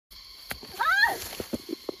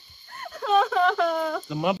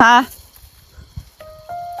怎么？啊？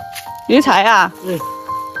鱼财呀？对。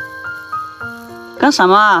干什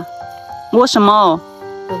么？摸什么？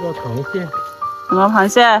这个螃蟹。什么螃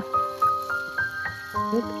蟹？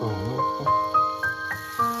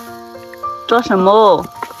抓什么？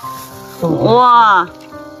哇！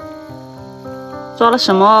抓了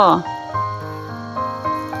什么？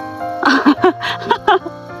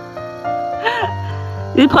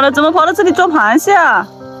你怎么跑到这里抓螃蟹啊？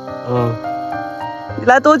嗯。你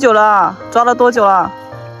来多久了？抓了多久了？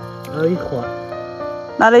来了一会儿。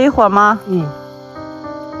来了一会儿吗？嗯。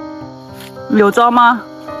有抓吗？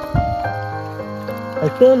好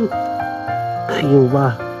像有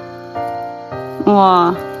吧。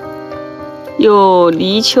哇，有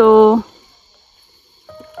泥鳅、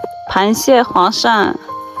螃蟹、黄鳝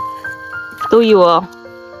都有哦。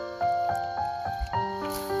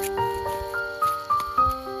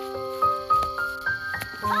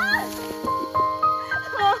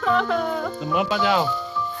怎么芭蕉？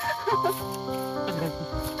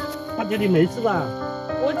芭蕉你没事吧？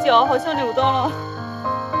我脚好像扭到了。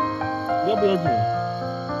要不要紧？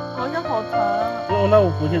好像好疼。哦，那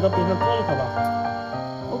我扶起到边上坐一会儿吧。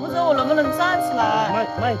我不知道我能不能站起来。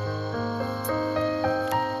慢。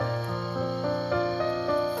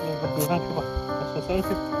那个背上去吧，把手上去。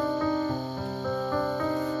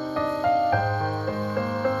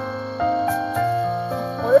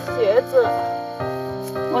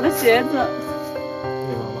我的鞋子。没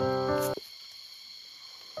毛吧？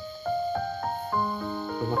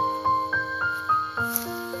走吧。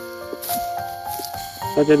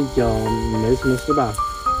大家的脚没什么事吧？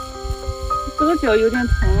这个脚有点疼，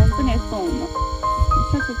这里肿了，一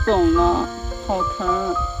下子肿了，好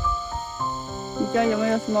疼。你家有没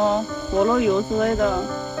有什么活络油之类的？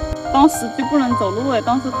当时就不能走路哎，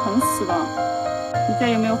当时疼死了。你家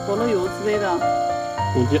有没有活络油之类的？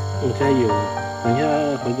我家有，等一下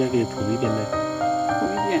回家给涂一点呗。涂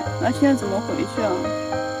一点。那现在怎么回去啊？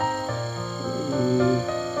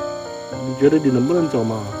你觉得你能不能走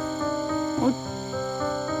嘛？我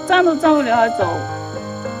站都站不了，还走，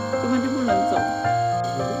根本就不能走。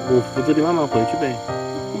我扶着你慢慢回去呗。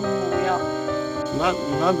不要。那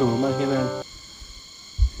怎么办？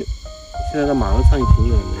现在到马路上也挺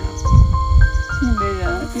远的呀。这里没人，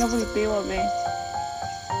要不你背我呗？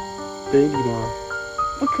背你吗？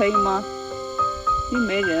不可以吗？又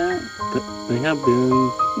没人。等一下别人。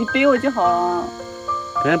你背我就好了。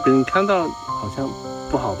等一下别人看到好像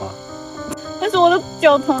不好吧？但是我的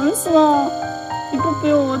脚疼死了，你不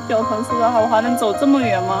背我脚疼死了，我还能走这么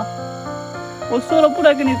远吗？我说了不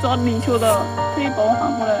来给你抓泥鳅的，可以把我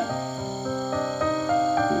喊过来。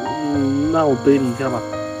那我背你一下吧。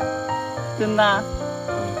真的？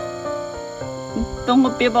你等会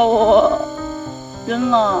别把我扔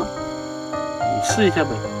了。你试一下呗。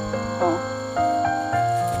好。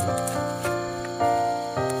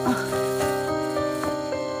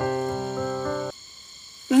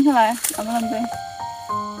蹲下来，能不能背？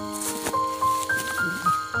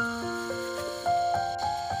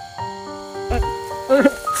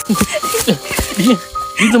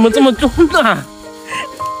你怎么这么重啊？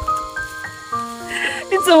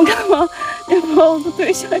你怎么干嘛？你把我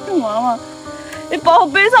推下来干嘛嘛？你把我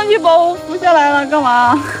背上去，把我扶下来了，干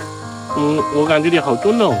嘛？我感觉你好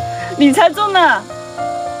重哦。你才重呢，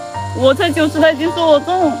我才90来斤，说我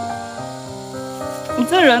重。你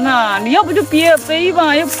这人啊，你要不就别背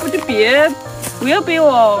吧，要不就不要背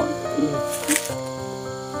我。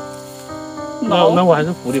那我还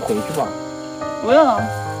是扶你回去吧。不要了，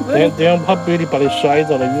等下怕背你把你摔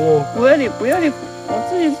着了又。不要你，我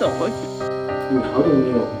自己走过去。你好久没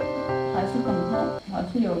有？还是很痛，还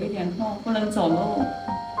是有一点痛，不能走路。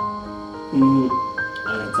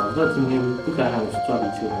早知道今天不该喊我去抓泥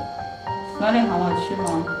鳅的。哪里喊我去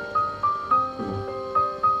吗？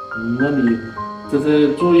那你在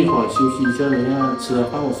这坐一会儿休息一下，等下吃了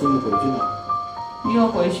饭我送你回去吧。你又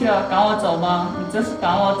回去啊？赶我走吗？你这是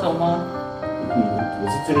赶我走吗？不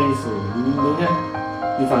是这个意思，你看，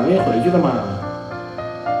你反正要回去的嘛。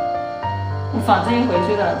我反正要回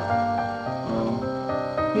去的。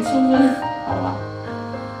你是不是？好吧。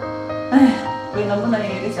哎，你能不能有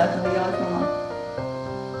一个小小的要求吗？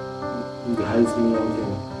你还有什么要求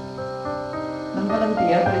吗？能不能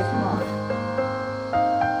别回去吗？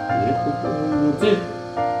别回，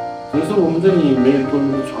主要是我们这里没有多余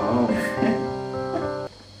的床。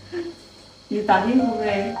你打地铺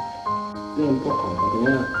呗。这样不好吧？等下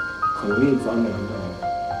很容易着凉的。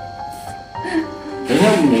等下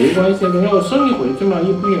没关系，等下我送你回去嘛，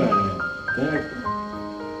又不远。等下。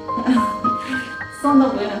送都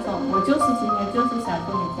不用送，我就是今天就是想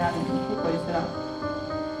住你家里，不回去了。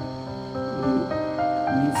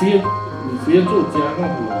你非要你非要做家干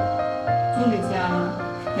活？住你家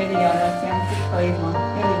陪你聊聊天不可以吗？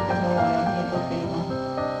要你陪我聊天都可以吗？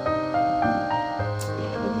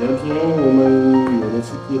聊天我们有的是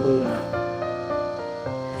机会啊。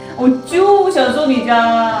我就想住你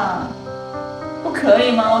家，不可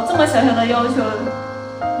以吗？我这么小小的要求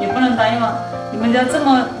也不能答应吗？你们家这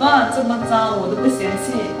么乱这么脏，我都不嫌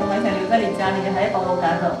弃，我还想留在你家里，你还要把我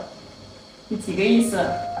赶走，你几个意思？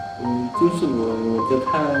就是我家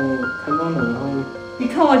太乱了，然后你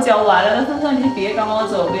看我脚崴了，他说你就别赶我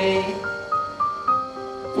走呗，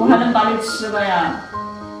我还能把你吃了呀？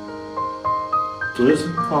主要是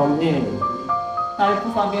不方便。哪里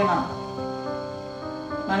不方便了？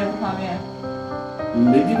哪里不方便？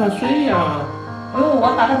没地方睡呀。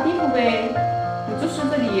我打个地铺呗，我就睡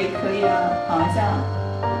这里也可以啊，躺一下。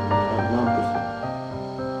那不行。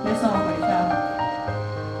你送我回去啊？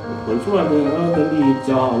回去吧，然后等你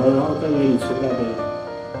脚好了，然后再约你出来呗。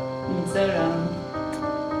你这人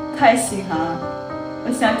太稀罕了，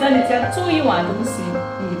我想在你家住一晚都不行，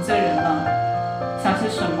你这人啊，想些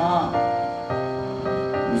什么？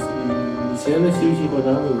你现在休息吧，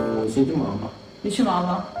然后我先去忙吧。你去忙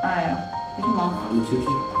吧，哎呀，你去忙。你休息。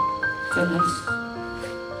真的是。